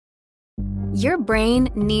Your brain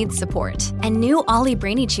needs support, and new Ollie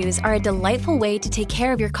Brainy Chews are a delightful way to take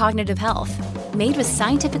care of your cognitive health. Made with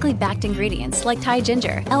scientifically backed ingredients like Thai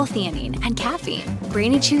ginger, L-theanine, and caffeine,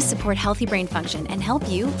 Brainy Chews support healthy brain function and help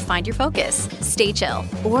you find your focus, stay chill,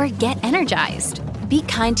 or get energized. Be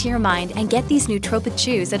kind to your mind and get these nootropic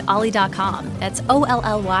chews at ollie.com. That's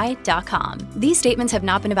OLLY.com. These statements have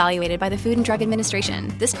not been evaluated by the Food and Drug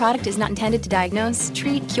Administration. This product is not intended to diagnose,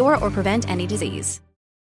 treat, cure, or prevent any disease.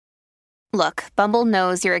 Look, Bumble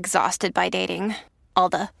knows you're exhausted by dating. All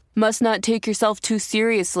the, must not take yourself too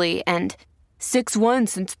seriously, and 6'1"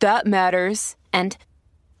 since that matters, and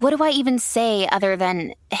what do I even say other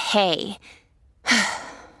than, hey?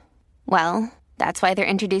 Well, that's why they're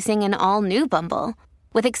introducing an all-new Bumble,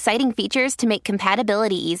 with exciting features to make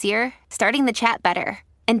compatibility easier, starting the chat better,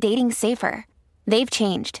 and dating safer. They've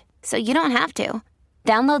changed, so you don't have to.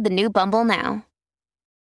 Download the new Bumble now.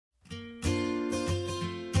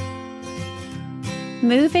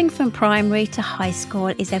 Moving from primary to high school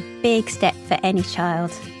is a big step for any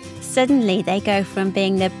child. Suddenly they go from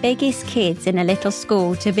being the biggest kids in a little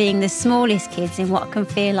school to being the smallest kids in what can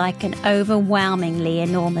feel like an overwhelmingly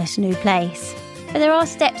enormous new place. But there are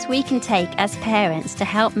steps we can take as parents to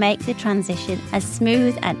help make the transition as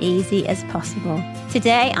smooth and easy as possible.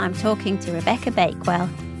 Today I'm talking to Rebecca Bakewell,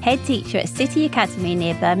 head teacher at City Academy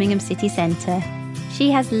near Birmingham City Centre. She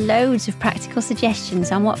has loads of practical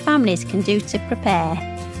suggestions on what families can do to prepare.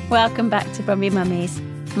 Welcome back to Brummy Mummies.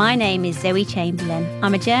 My name is Zoe Chamberlain.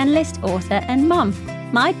 I'm a journalist, author and mum.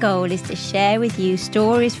 My goal is to share with you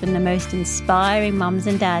stories from the most inspiring mums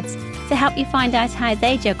and dads to help you find out how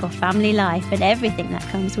they juggle family life and everything that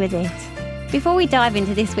comes with it. Before we dive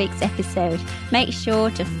into this week's episode, make sure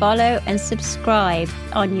to follow and subscribe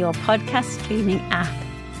on your podcast streaming app.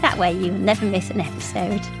 That way you'll never miss an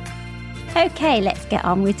episode. Okay, let's get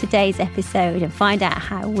on with today's episode and find out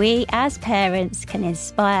how we as parents can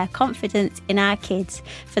inspire confidence in our kids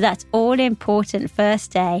for that all-important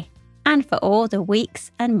first day and for all the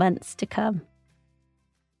weeks and months to come.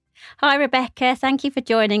 Hi, Rebecca. Thank you for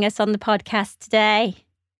joining us on the podcast today.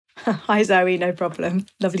 Hi, Zoe. No problem.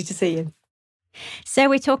 Lovely to see you. So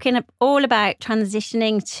we're talking all about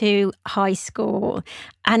transitioning to high school,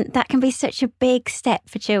 and that can be such a big step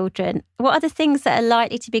for children. What are the things that are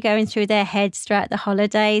likely to be going through their heads throughout the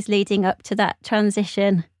holidays leading up to that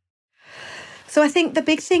transition? So I think the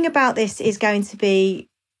big thing about this is going to be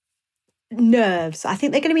nerves. I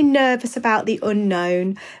think they're going to be nervous about the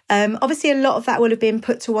unknown. Obviously, a lot of that will have been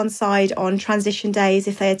put to one side on transition days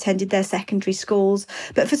if they attended their secondary schools.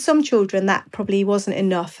 But for some children, that probably wasn't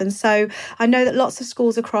enough. And so I know that lots of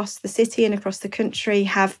schools across the city and across the country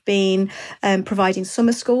have been providing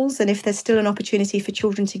summer schools. And if there's still an opportunity for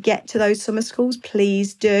children to get to those summer schools,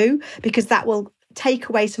 please do, because that will take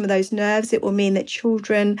away some of those nerves. It will mean that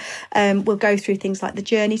children will go through things like the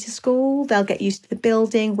journey to school. They'll get used to the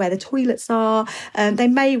building, where the toilets are. They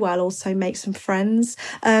may well also make some friends.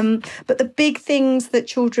 But the big things that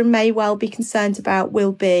children may well be concerned about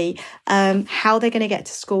will be how they're going to get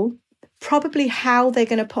to school, probably how they're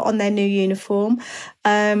going to put on their new uniform,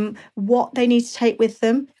 what they need to take with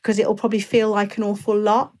them, because it'll probably feel like an awful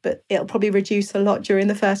lot, but it'll probably reduce a lot during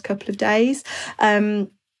the first couple of days.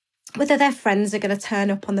 Whether their friends are going to turn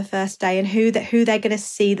up on the first day and who they're going to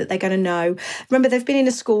see that they're going to know. Remember, they've been in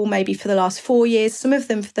a school maybe for the last 4 years, some of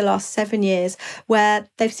them for the last 7 years, where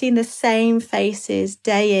they've seen the same faces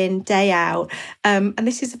day in, day out. And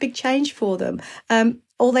this is a big change for them.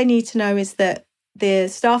 All they need to know is that the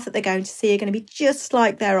staff that they're going to see are going to be just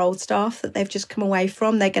like their old staff that they've just come away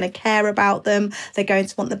from. They're going to care about them. They're going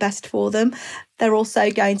to want the best for them. They're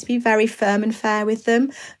also going to be very firm and fair with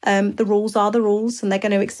them. The rules are the rules, and they're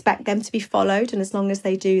going to expect them to be followed. And as long as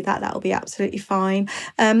they do that, that'll be absolutely fine.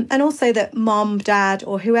 And also that mom, dad,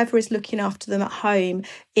 or whoever is looking after them at home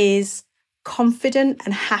is confident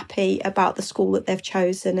and happy about the school that they've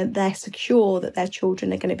chosen, and they're secure that their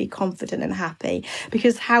children are going to be confident and happy,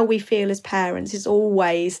 because how we feel as parents is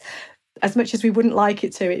always, as much as we wouldn't like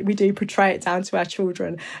it to, we do portray it down to our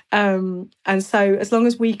children. And so as long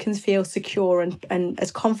as we can feel secure and as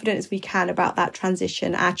confident as we can about that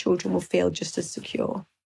transition, our children will feel just as secure.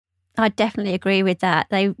 I definitely agree with that.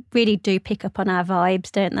 They really do pick up on our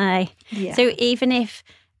vibes, don't they? Yeah. So even if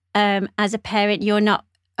as a parent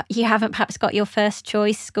you haven't perhaps got your first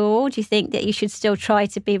choice school, do you think that you should still try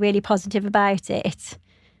to be really positive about it,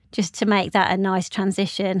 just to make that a nice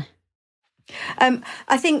transition?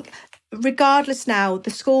 I think regardless now, the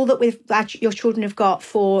school that your children have got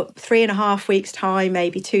for 3.5 weeks' time,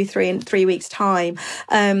 maybe 3 weeks' time,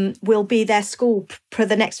 will be their school for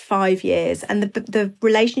the next 5 years. And the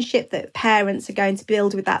relationship that parents are going to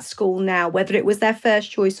build with that school now, whether it was their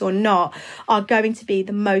first choice or not, are going to be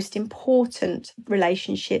the most important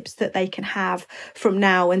relationships that they can have from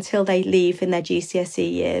now until they leave in their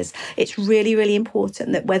GCSE years. It's really, really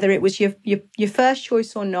important that whether it was your first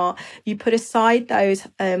choice or not, you put aside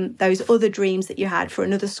those other dreams that you had for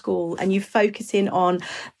another school, and you focus in on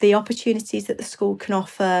the opportunities that the school can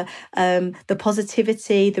offer, the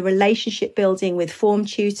positivity, the relationship building with form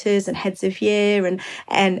tutors and heads of year and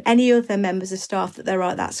any other members of staff that there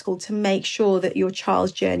are at that school, to make sure that your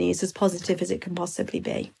child's journey is as positive as it can possibly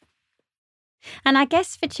be. And I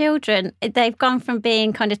guess for children, they've gone from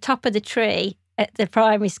being kind of top of the tree at the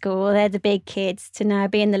primary school, they're the big kids, to now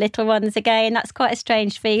being the little ones again. That's quite a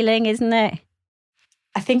strange feeling, isn't it?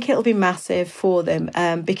 I think it'll be massive for them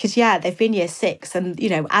because, they've been year 6 and,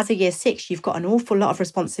 as a year 6, you've got an awful lot of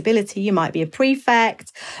responsibility. You might be a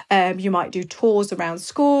prefect, you might do tours around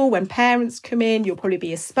school when parents come in, you'll probably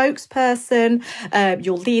be a spokesperson,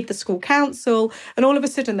 you'll lead the school council, and all of a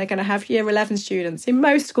sudden they're going to have year 11 students in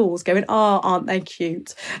most schools going, oh, aren't they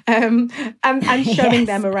cute? And showing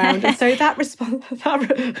them around. And so that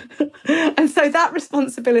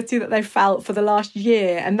responsibility that they've felt for the last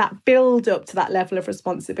year, and that build up to that level of responsibility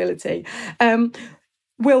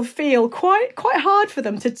will feel quite hard for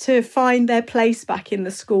them to find their place back in the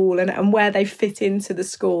school and where they fit into the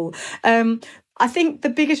school. I think the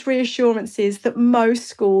biggest reassurance is that most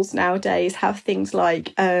schools nowadays have things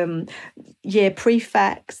like year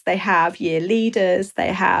prefects, they have year leaders, they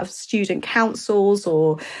have student councils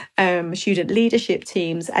or student leadership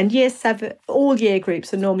teams, and year 7, all year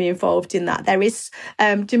groups are normally involved in that. There is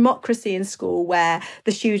democracy in school where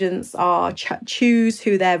the students are choose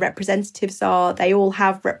who their representatives are. They all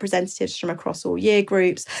have representatives from across all year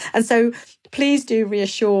groups. And so please do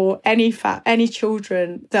reassure any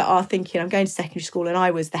children that are thinking, I'm going to secondary school and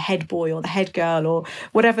I was the head boy or the head girl or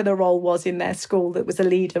whatever the role was in their school that was a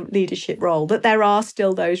leadership role, that there are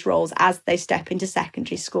still those roles as they step into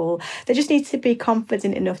secondary school. They just need to be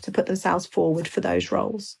confident enough to put themselves forward for those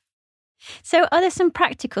roles. So are there some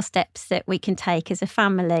practical steps that we can take as a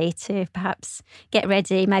family to perhaps get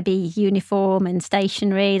ready, maybe uniform and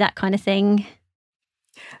stationery, that kind of thing?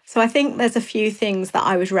 So I think there's a few things that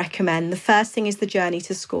I would recommend. The first thing is the journey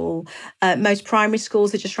to school. Most primary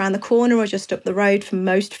schools are just around the corner or just up the road for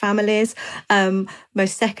most families.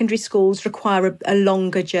 Most secondary schools require a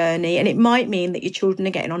longer journey, and it might mean that your children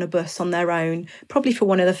are getting on a bus on their own, probably for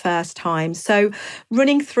one of the first times. So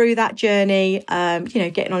running through that journey,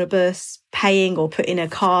 getting on a bus, paying or putting a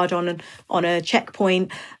card on a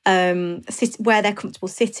checkpoint, where they're comfortable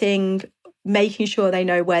sitting, making sure they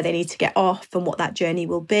know where they need to get off and what that journey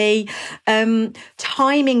will be,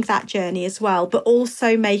 timing that journey as well, but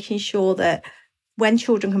also making sure that when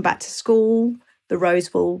children come back to school, the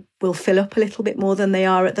roads will fill up a little bit more than they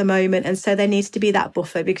are at the moment. And so there needs to be that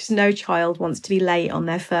buffer because no child wants to be late on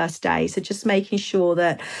their first day. So just making sure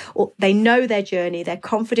that they know their journey, they're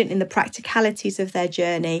confident in the practicalities of their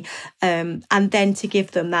journey, and then to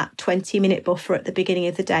give them that 20-minute buffer at the beginning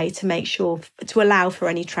of the day to make sure, to allow for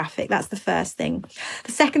any traffic. That's the first thing.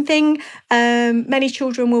 The second thing, many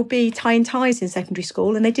children will be tying ties in secondary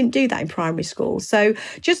school and they didn't do that in primary school. So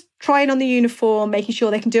just trying on the uniform, making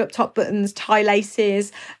sure they can do up top buttons, tie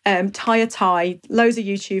laces, tie a tie. Loads of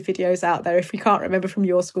YouTube videos out there if you can't remember from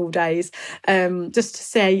your school days, just to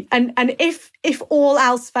say, and if all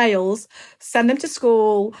else fails, send them to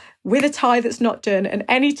school with a tie that's not done, and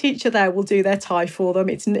any teacher there will do their tie for them.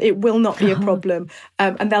 It will not be a problem,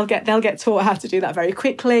 and they'll get taught how to do that very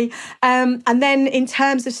quickly. And then in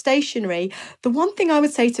terms of stationery, the one thing I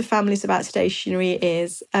would say to families about stationery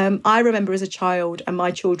is, I remember as a child, and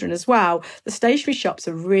my children as well, the stationery shop's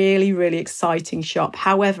a really, really exciting shop.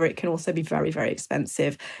 However, it can also be very, very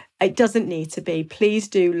expensive. It doesn't need to be. Please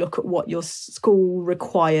do look at what your school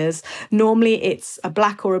requires. Normally it's a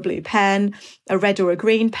black or a blue pen, a red or a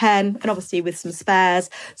green pen, and obviously with some spares,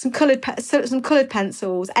 some coloured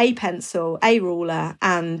pencils, a pencil, a ruler,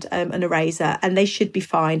 and an eraser, and they should be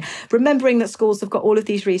fine. Remembering that schools have got all of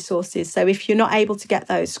these resources, so if you're not able to get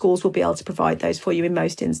those, schools will be able to provide those for you in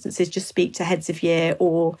most instances. Just speak to heads of year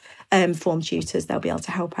or form tutors, they'll be able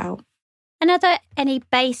to help out. And are there any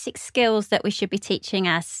basic skills that we should be teaching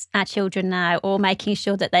our children now, or making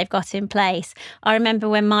sure that they've got in place? I remember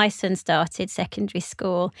when my son started secondary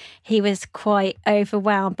school, he was quite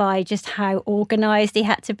overwhelmed by just how organised he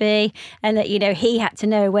had to be, and that, he had to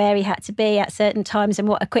know where he had to be at certain times and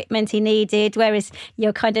what equipment he needed, whereas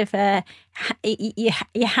you're kind of...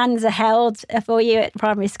 your hands are held for you at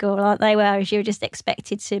primary school, aren't they? Whereas you're just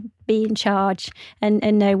expected to be in charge and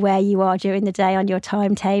know where you are during the day on your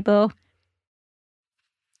timetable.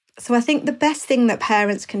 So I think the best thing that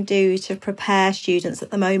parents can do to prepare students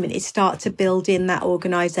at the moment is start to build in that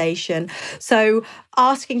organisation. So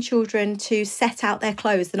asking children to set out their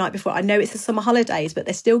clothes the night before. I know it's the summer holidays, but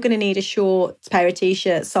they're still going to need a short pair of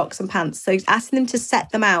t-shirts, socks and pants. So asking them to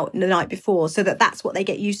set them out the night before so that that's what they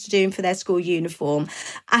get used to doing for their school uniform.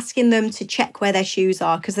 Asking them to check where their shoes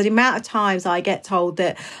are, because the amount of times I get told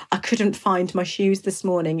that I couldn't find my shoes this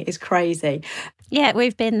morning is crazy. Yeah,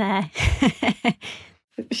 we've been there.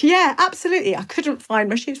 Yeah, absolutely. I couldn't find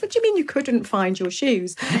my shoes. What do you mean you couldn't find your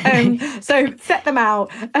shoes? So set them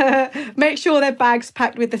out. Make sure their bag's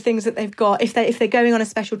packed with the things that they've got. If they're going on a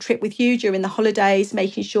special trip with you during the holidays,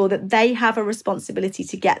 making sure that they have a responsibility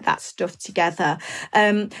to get that stuff together.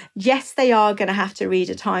 Yes, they are going to have to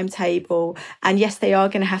read a timetable, and yes, they are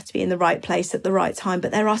going to have to be in the right place at the right time.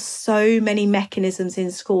 But there are so many mechanisms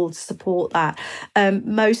in school to support that.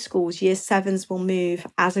 Most schools, year sevens, will move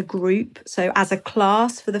as a group, so as a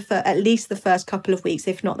class, for at least the first couple of weeks,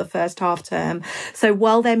 if not the first half term. So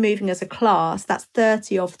while they're moving as a class, that's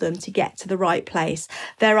 30 of them to get to the right place.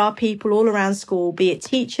 There are people all around school, be it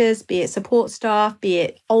teachers, be it support staff, be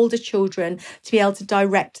it older children, to be able to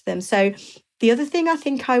direct them. So the other thing I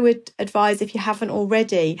think I would advise, if you haven't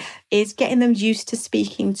already, is getting them used to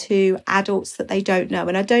speaking to adults that they don't know.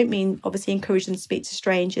 And I don't mean obviously encourage them to speak to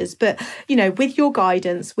strangers, but, with your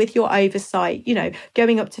guidance, with your oversight,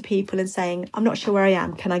 going up to people and saying, I'm not sure where I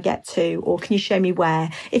am, can I get to? Or can you show me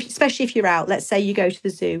where? Especially if you're out, let's say you go to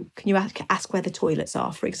the zoo, can you ask where the toilets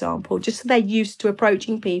are, for example, just so they're used to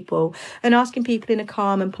approaching people and asking people in a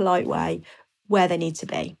calm and polite way where they need to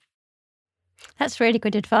be. That's really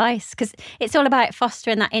good advice, because it's all about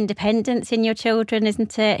fostering that independence in your children,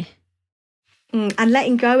 isn't it? And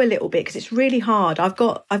letting go a little bit, because it's really hard. I've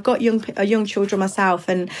got young children myself,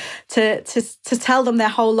 and to tell them their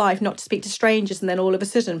whole life not to speak to strangers, and then all of a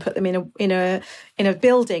sudden put them in a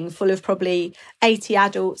building full of probably 80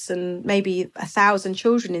 adults and maybe 1,000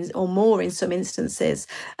 children or more in some instances,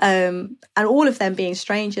 and all of them being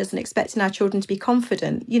strangers, and expecting our children to be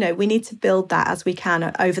confident. We need to build that as we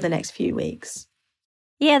can over the next few weeks.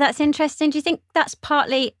 Yeah, that's interesting. Do you think that's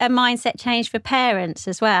partly a mindset change for parents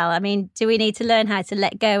as well? I mean, do we need to learn how to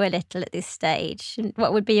let go a little at this stage? And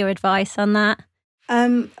what would be your advice on that?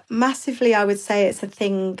 Massively, I would say it's a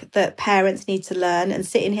thing that parents need to learn. And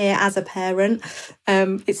sitting here as a parent,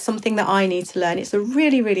 it's something that I need to learn. It's a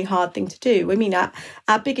really, really hard thing to do. I mean,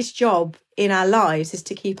 our biggest job in our lives is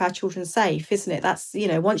to keep our children safe, isn't it? That's,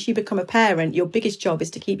 once you become a parent, your biggest job is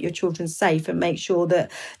to keep your children safe and make sure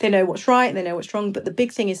that they know what's right and they know what's wrong. But the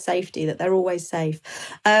big thing is safety, that they're always safe.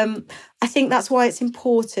 I think that's why it's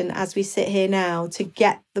important, as we sit here now, to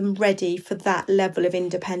get them ready for that level of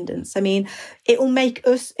independence. I mean, it'll make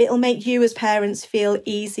you as parents feel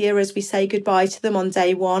easier as we say goodbye to them on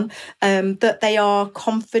day one, that they are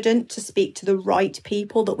confident to speak to the right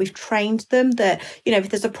people, that we've trained them, that, if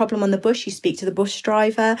there's a problem on the bus, you speak to the bus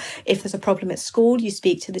driver. If there's a problem at school, you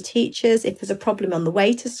speak to the teachers. If there's a problem on the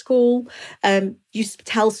way to school, you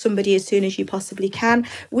tell somebody as soon as you possibly can.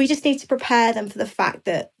 We just need to prepare them for the fact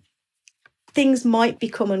that things might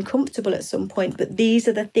become uncomfortable at some point, but these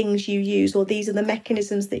are the things you use, or these are the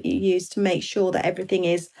mechanisms that you use to make sure that everything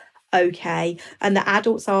is okay, and the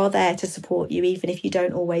adults are there to support you, even if you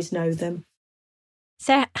don't always know them.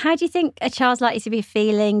 So how do you think a child's likely to be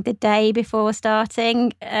feeling the day before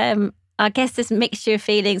starting? I guess there's a mixture of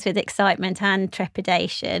feelings with excitement and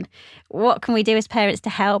trepidation. What can we do as parents to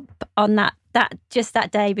help on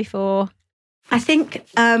that day before? I think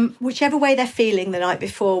whichever way they're feeling the night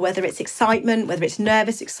before, whether it's excitement, whether it's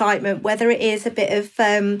nervous excitement, whether it is a bit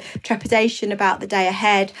of trepidation about the day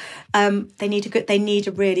ahead, they need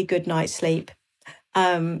a really good night's sleep,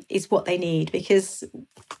 is what they need, because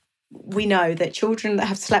we know that children that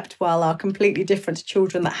have slept well are completely different to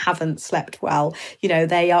children that haven't slept well.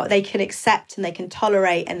 They can accept and they can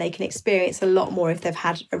tolerate and they can experience a lot more if they've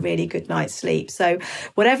had a really good night's sleep. So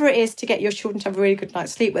whatever it is to get your children to have a really good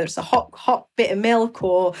night's sleep, whether it's a hot bit of milk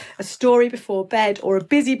or a story before bed or a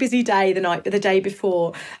busy day the day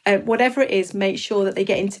before, whatever it is, make sure that they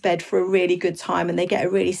get into bed for a really good time and they get a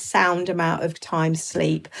really sound amount of time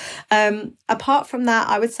sleep. Apart from that,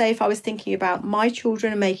 I would say, if I was thinking about my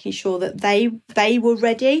children and making sure that they were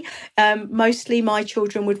ready. Mostly my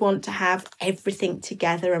children would want to have everything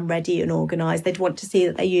together and ready and organised. They'd want to see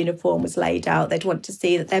that their uniform was laid out. They'd want to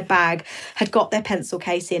see that their bag had got their pencil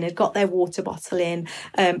case in, had got their water bottle in,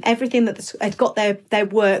 everything that had got their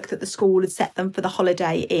work that the school had set them for the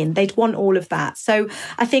holiday in. They'd want all of that. So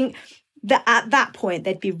I think that at that point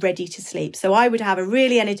they'd be ready to sleep. So I would have a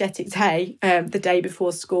really energetic day the day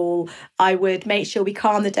before school. I would make sure we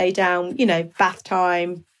calm the day down, bath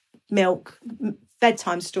time, milk,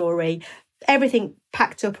 bedtime story, everything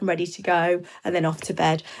packed up and ready to go, and then off to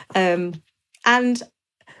bed. And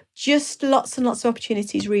just lots and lots of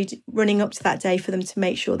opportunities running up to that day for them to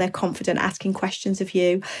make sure they're confident asking questions of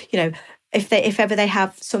you. If ever they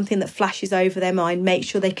have something that flashes over their mind, make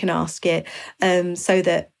sure they can ask it, so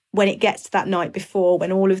that when it gets to that night before,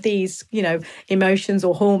 when all of these, emotions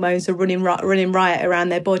or hormones are running riot around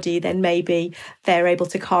their body, then maybe they're able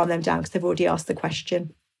to calm them down because they've already asked the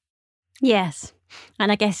question. Yes.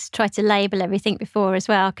 And I guess try to label everything before as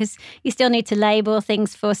well, because you still need to label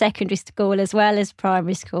things for secondary school as well as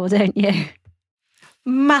primary school, don't you?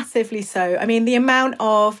 Massively so. I mean, the amount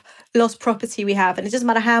of lost property we have, and it doesn't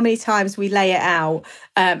matter how many times we lay it out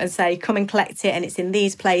and say, come and collect it, and it's in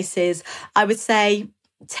these places. I would say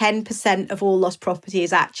 10% of all lost property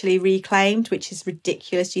is actually reclaimed, which is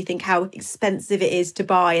ridiculous. You think how expensive it is to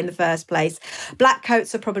buy in the first place. Black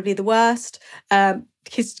coats are probably the worst.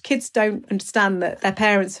 Kids don't understand that their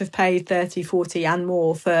parents have paid 30, 40 and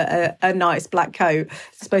more for a nice black coat.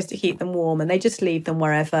 It's supposed to keep them warm, and they just leave them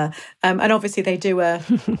wherever. And obviously they do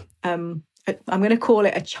I'm going to call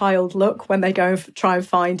it a child look when they go and try and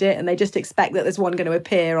find it, and they just expect that there's one going to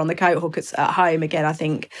appear on the coat hook at home again, I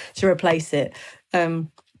think, to replace it.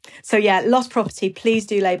 So yeah, lost property, please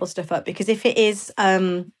do label stuff up, because if it is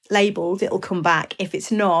labelled, it'll come back. If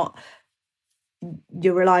it's not,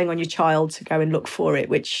 you're relying on your child to go and look for it,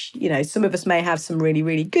 which, some of us may have some really,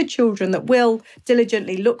 really good children that will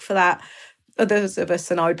diligently look for that. Others of us,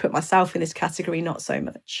 and I would put myself in this category, not so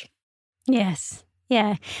much. Yes.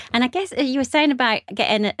 Yeah. And I guess you were saying about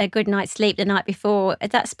getting a good night's sleep the night before.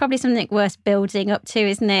 That's probably something worth building up to,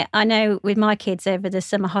 isn't it? I know with my kids over the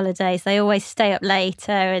summer holidays, they always stay up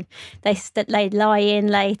later and they lie in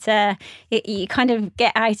later. You kind of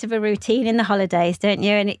get out of a routine in the holidays, don't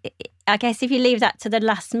you? And I guess if you leave that to the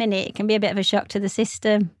last minute, it can be a bit of a shock to the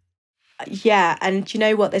system. Yeah, and do you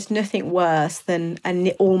know what? There's nothing worse than an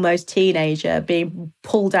almost teenager being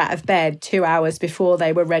pulled out of bed 2 hours before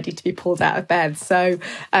they were ready to be pulled out of bed. So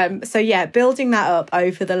yeah, building that up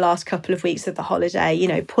over the last couple of weeks of the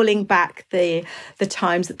holiday, pulling back the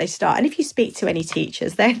times that they start. And if you speak to any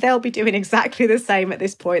teachers, they'll be doing exactly the same at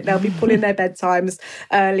this point. They'll be pulling their bedtimes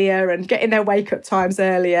earlier and getting their wake-up times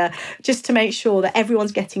earlier, just to make sure that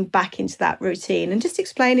everyone's getting back into that routine, and just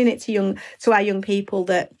explaining it to our young people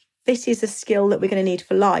that this is a skill that we're going to need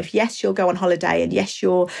for life. Yes, you'll go on holiday, and yes,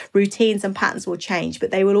 your routines and patterns will change,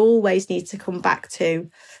 but they will always need to come back to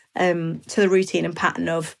the routine and pattern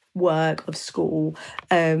of work, of school,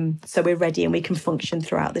 so we're ready and we can function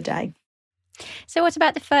throughout the day. So what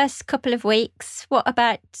about the first couple of weeks? What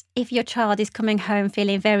about if your child is coming home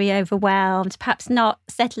feeling very overwhelmed, perhaps not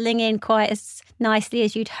settling in quite as nicely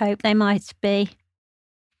as you'd hope they might be?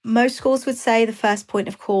 Most schools would say the first point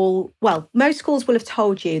of call, most schools will have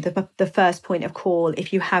told you the first point of call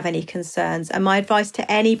if you have any concerns. And my advice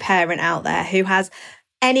to any parent out there who has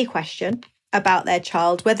any question about their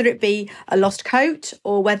child, whether it be a lost coat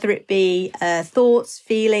or whether it be thoughts,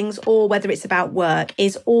 feelings, or whether it's about work,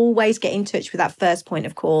 is always get in touch with that first point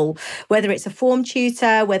of call. Whether it's a form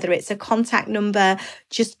tutor, whether it's a contact number,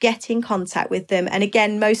 just get in contact with them. And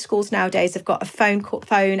again, most schools nowadays have got a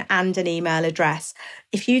phone and an email address.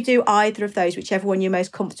 If you do either of those, whichever one you're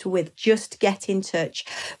most comfortable with, just get in touch.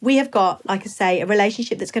 We have got, like I say, a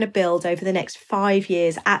relationship that's going to build over the next 5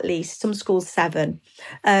 years, at least, some schools 7.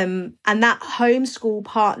 And that homeschool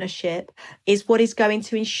partnership is what is going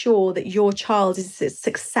to ensure that your child is as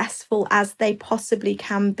successful as they possibly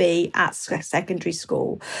can be at secondary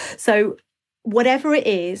school. So whatever it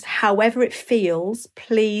is, however it feels,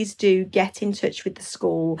 please do get in touch with the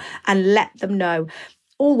school and let them know.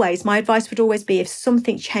 Always, my advice would always be, if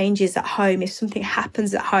something changes at home, if something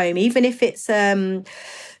happens at home, even if it's,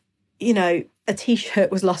 a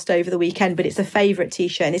T-shirt was lost over the weekend, but it's a favourite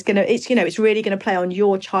T-shirt, and it's really going to play on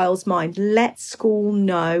your child's mind. Let school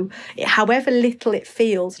know, however little it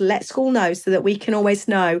feels. Let school know, so that we can always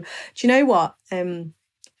know. Do you know what?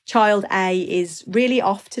 Child A is really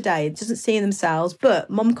off today. It doesn't see themselves,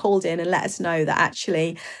 but Mum called in and let us know that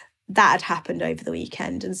actually that had happened over the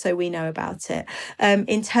weekend, and so we know about it.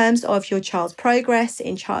 In terms of your child's progress,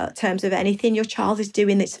 terms of anything your child is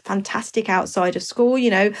doing that's fantastic outside of school,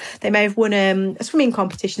 they may have won a swimming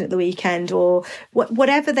competition at the weekend, or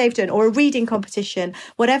whatever they've done, or a reading competition,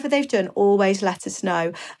 whatever they've done, always let us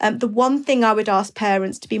know. The one thing I would ask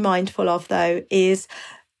parents to be mindful of, though, is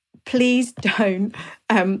please don't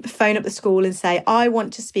phone up the school and say, I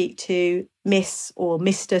want to speak to Miss or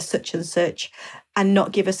Mr. such and such, and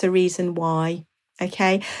not give us a reason why.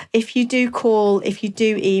 Okay. If you do call, if you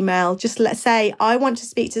do email, just let's say, I want to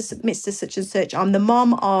speak to Mr. such and such. I'm the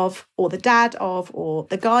mom of, or the dad of, or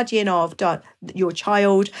the guardian of your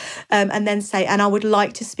child. And then say, and I would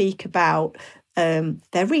like to speak about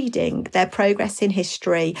their reading, their progress in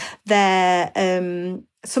history, their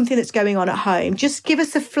something that's going on at home. Just give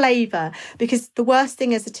us a flavour, because the worst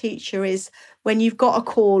thing as a teacher is when you've got a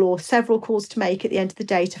call or several calls to make at the end of the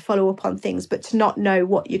day to follow up on things, but to not know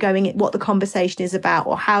what the conversation is about,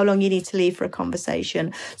 or how long you need to leave for a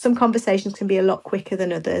conversation. Some conversations can be a lot quicker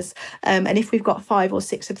than others. And if we've got 5 or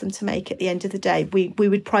 6 of them to make at the end of the day, we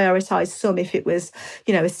would prioritise some if it was,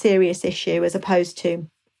 a serious issue, as opposed to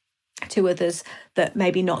others that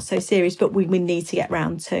maybe not so serious, but we need to get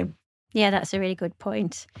round to. Yeah, that's a really good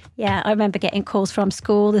point. Yeah, I remember getting calls from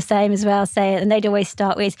school the same as well, and they'd always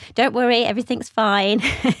start with, don't worry, everything's fine.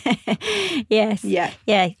 Yes. Yeah.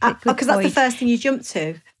 Yeah. Because that's the first thing you jump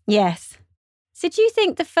to. Yes. So do you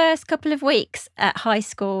think the first couple of weeks at high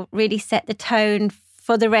school really set the tone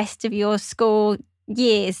for the rest of your school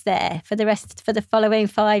years there, for the following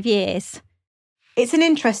 5 years? It's an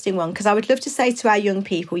interesting one, because I would love to say to our young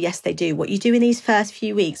people, yes, they do. What you do in these first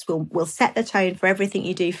few weeks will set the tone for everything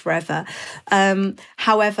you do forever.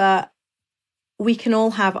 However, we can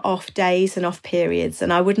all have off days and off periods.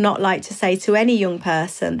 And I would not like to say to any young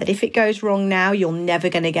person that if it goes wrong now, you're never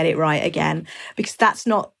going to get it right again, because that's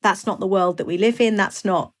not the world that we live in. That's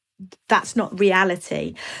not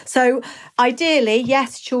reality. So ideally,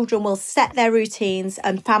 yes, children will set their routines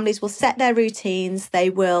and families will set their routines.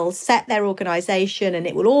 They will set their organisation, and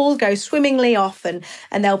it will all go swimmingly off, and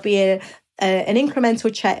there'll be an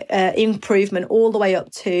incremental improvement all the way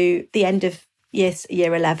up to the end of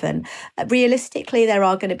year 11. Realistically, there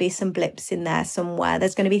are going to be some blips in there somewhere.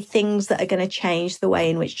 There's going to be things that are going to change the way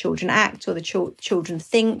in which children act, or the children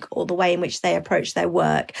think, or the way in which they approach their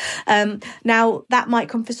work. Now, that might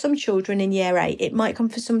come for some children in year 8. It might come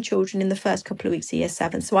for some children in the first couple of weeks of year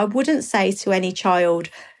 7. So I wouldn't say to any child,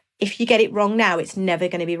 if you get it wrong now, it's never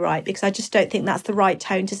going to be right, because I just don't think that's the right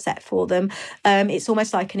tone to set for them. It's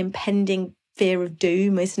almost like an impending fear of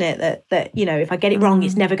doom, isn't it? That if I get it wrong,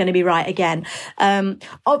 it's never going to be right again.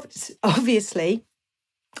 Obviously,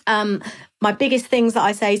 my biggest things that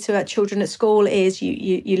I say to our children at school is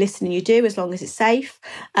you listen and you do, as long as it's safe,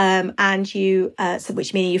 and you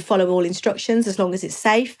which means you follow all instructions as long as it's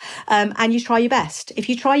safe, and you try your best. If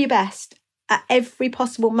you try your best at every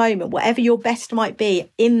possible moment, whatever your best might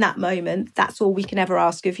be in that moment, that's all we can ever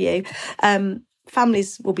ask of you.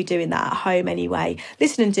 Families will be doing that at home anyway.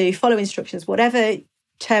 Listen and do, follow instructions, whatever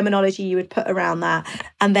terminology you would put around that.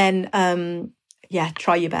 And then,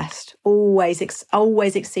 try your best. Always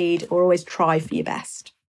exceed, or always try for your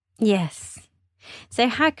best. Yes. So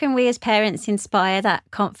how can we as parents inspire that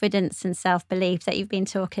confidence and self-belief that you've been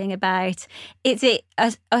talking about? Is it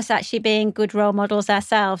us actually being good role models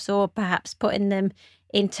ourselves, or perhaps putting them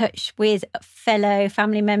in touch with fellow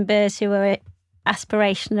family members who are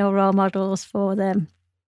aspirational role models for them?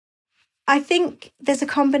 I think there's a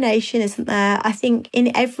combination, isn't there? I think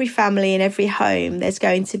in every family, in every home, there's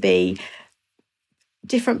going to be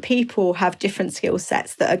different people have different skill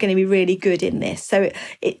sets that are going to be really good in this. So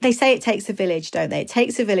they say it takes a village, don't they? It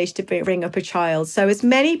takes a village to bring up a child. So as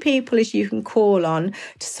many people as you can call on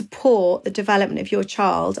to support the development of your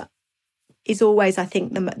child is always, I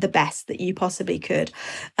think, the best that you possibly could.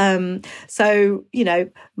 So,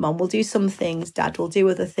 mum will do some things, dad will do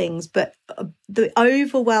other things, but the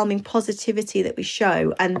overwhelming positivity that we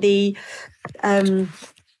show, and the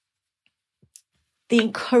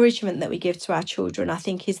encouragement that we give to our children, I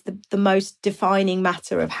think, is the most defining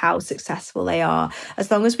matter of how successful they are. As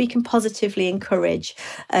long as we can positively encourage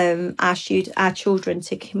our children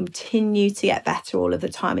to continue to get better all of the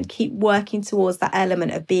time and keep working towards that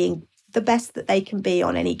element of being the best that they can be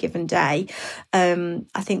on any given day.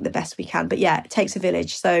 I think the best we can. But yeah, it takes a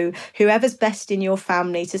village. So whoever's best in your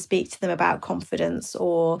family to speak to them about confidence,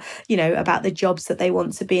 or, you know, about the jobs that they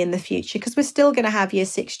want to be in the future, because we're still going to have year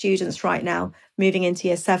 6 students right now moving into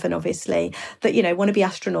year 7, obviously, that, you know, want to be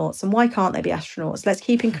astronauts. And why can't they be astronauts? Let's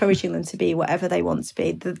keep encouraging them to be whatever they want to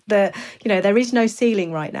be. You know, there is no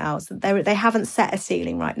ceiling right now. So they haven't set a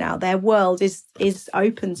ceiling right now. Their world is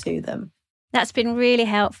open to them. That's been really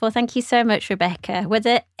helpful. Thank you so much, Rebecca. Were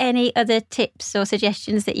there any other tips or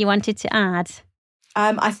suggestions that you wanted to add?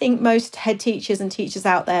 I think most head teachers and teachers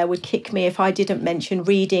out there would kick me if I didn't mention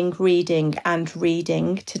reading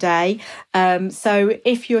today. So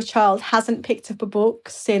if your child hasn't picked up a book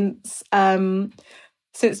since July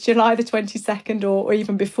the 22nd or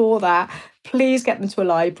even before that, please get them to a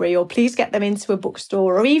library, or please get them into a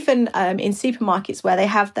bookstore, or even in supermarkets where they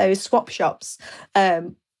have those swap shops.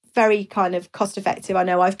 Very kind of cost effective. I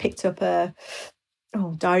know I've picked up a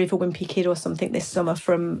Diary of a Wimpy Kid or something this summer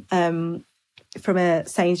from a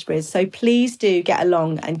Sainsbury's. So please do get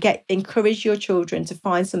along and encourage your children to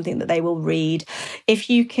find something that they will read. If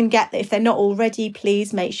they're not already,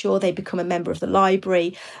 please make sure they become a member of the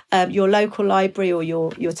library, your local library or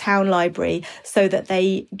your town library, so that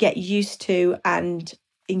they get used to and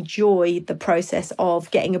enjoy the process of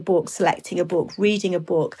getting a book, selecting a book, reading a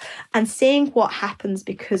book, and seeing what happens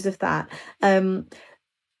because of that.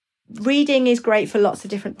 Reading is great for lots of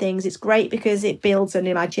different things. It's great because it builds an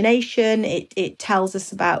imagination. It tells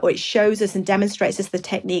us about, or it shows us and demonstrates us the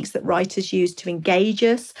techniques that writers use to engage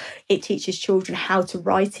us. It teaches children how to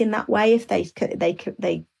write in that way if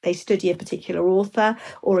they study a particular author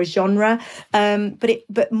or a genre.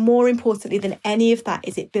 But more importantly than any of that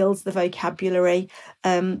is it builds the vocabulary.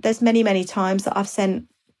 There's many times that I've sent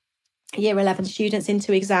year 11 students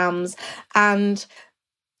into exams, and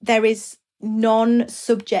there is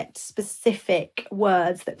non-subject specific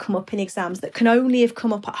words that come up in exams that can only have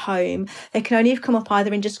come up at home. They can only have come up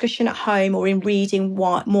either in discussion at home or in reading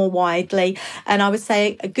more widely. And I would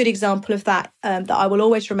say a good example of that that I will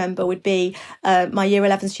always remember would be my year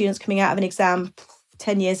 11 students coming out of an exam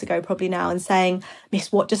 10 years ago probably now and saying,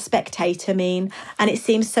 "Miss, what does spectator mean?" And it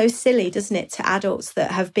seems so silly, doesn't it, to adults that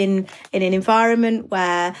have been in an environment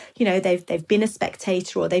where, you know, they've been a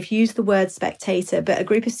spectator or they've used the word spectator, but a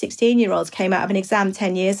group of 16-year-olds came out of an exam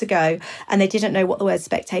 10 years ago and they didn't know what the word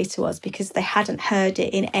spectator was because they hadn't heard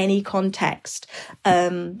it in any context.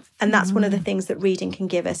 And that's one of the things that reading can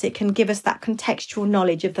give us. It can give us that contextual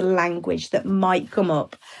knowledge of the language that might come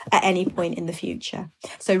up at any point in the future.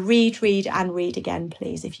 So read again,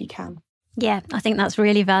 please, if you can. Yeah, I think that's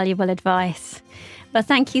really valuable advice. Well,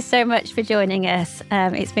 thank you so much for joining us.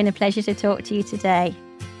 It's been a pleasure to talk to you today.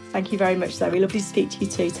 Thank you very much, Zoe. Lovely to speak to you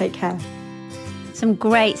too. Take care. Some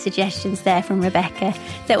great suggestions there from Rebecca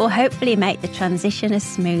that will hopefully make the transition a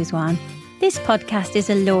smooth one. This podcast is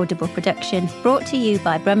a laudable production brought to you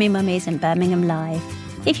by Brummy Mummies and Birmingham Live.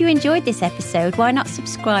 If you enjoyed this episode, why not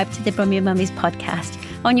subscribe to the Brummy Mummies podcast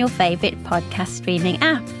on your favourite podcast streaming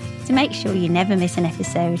app to make sure you never miss an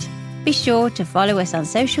episode. Be sure to follow us on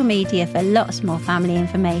social media for lots more family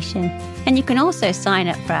information. And you can also sign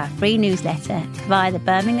up for our free newsletter via the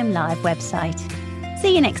Birmingham Live website.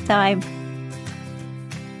 See you next time.